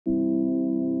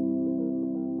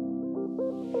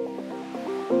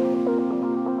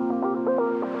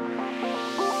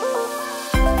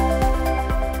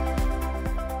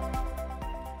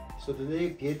So today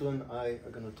Pietro and I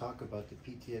are going to talk about the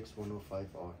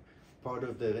PTX105R, part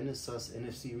of the Renesas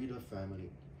NFC Reader family.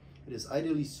 It is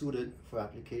ideally suited for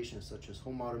applications such as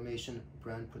home automation,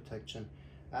 brand protection,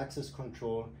 access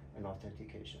control, and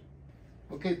authentication.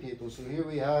 Okay Pietro, so here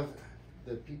we have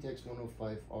the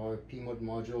PTX105R Pmod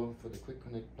module for the Quick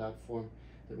Connect platform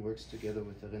that works together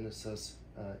with the Renesas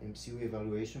MCU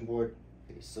evaluation board.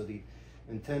 So the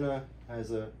antenna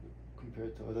has a,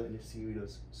 compared to other NFC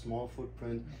readers, small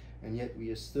footprint, and yet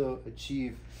we still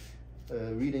achieve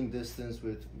reading distance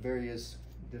with various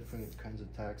different kinds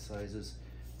of tag sizes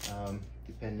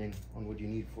depending on what you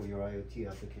need for your IoT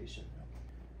application.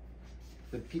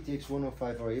 The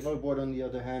PTX105R eval board, on the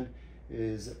other hand,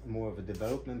 is more of a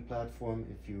development platform.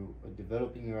 If you are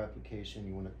developing your application,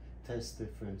 you want to test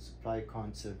different supply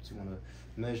concepts, you want to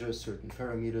measure certain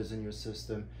parameters in your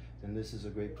system, then this is a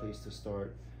great place to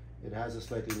start. It has a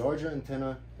slightly larger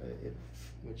antenna,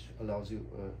 which allows you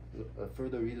a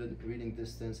further reading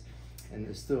distance, and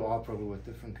is still operable with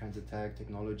different kinds of tag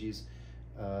technologies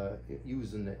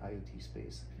used in the IoT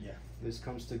space. Yeah. This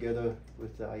comes together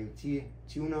with the IoT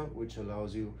tuner, which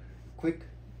allows you quick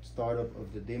startup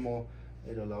of the demo.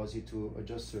 It allows you to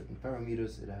adjust certain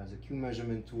parameters. It has a Q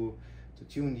measurement tool to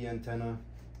tune the antenna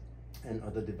and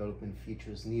other development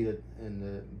features needed in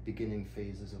the beginning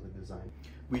phases of a design.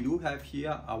 We do have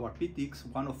here our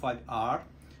PTX105R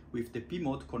with the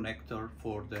Pmod connector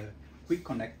for the Quick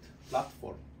Connect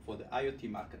platform for the IoT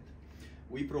market.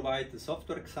 We provide the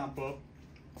software example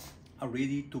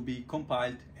ready to be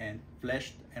compiled and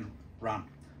flashed and run.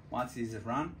 Once it is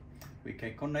run, we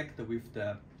can connect with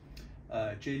the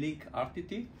J-Link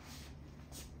RTT.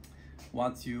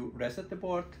 Once you reset the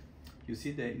board, you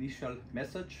see the initial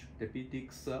message. The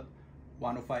PTX105R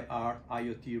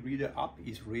IoT Reader app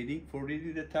is ready for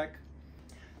reading the tag.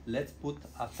 Let's put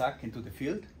a tag into the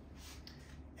field,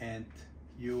 and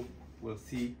you will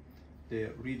see the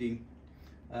reading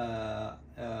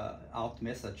out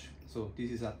message. So this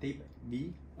is a tape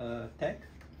B tag,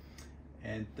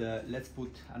 and let's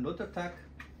put another tag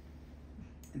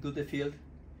into the field.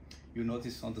 You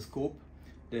notice on the scope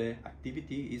the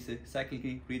activity is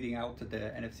cyclically reading out the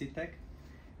NFC tag,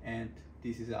 and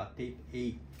this is a tape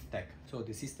A tag. So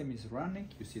the system is running,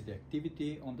 you see the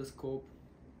activity on the scope,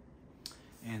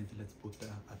 and let's put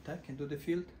a tag into the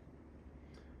field,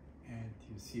 and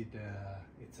you see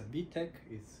it's a B tag.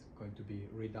 It's going to be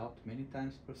read out many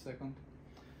times per second.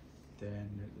 Then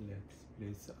let's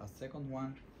place a second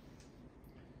one,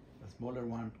 a smaller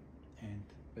one, and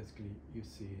basically you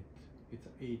see it's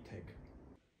an A tag.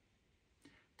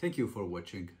 Thank you for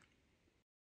watching.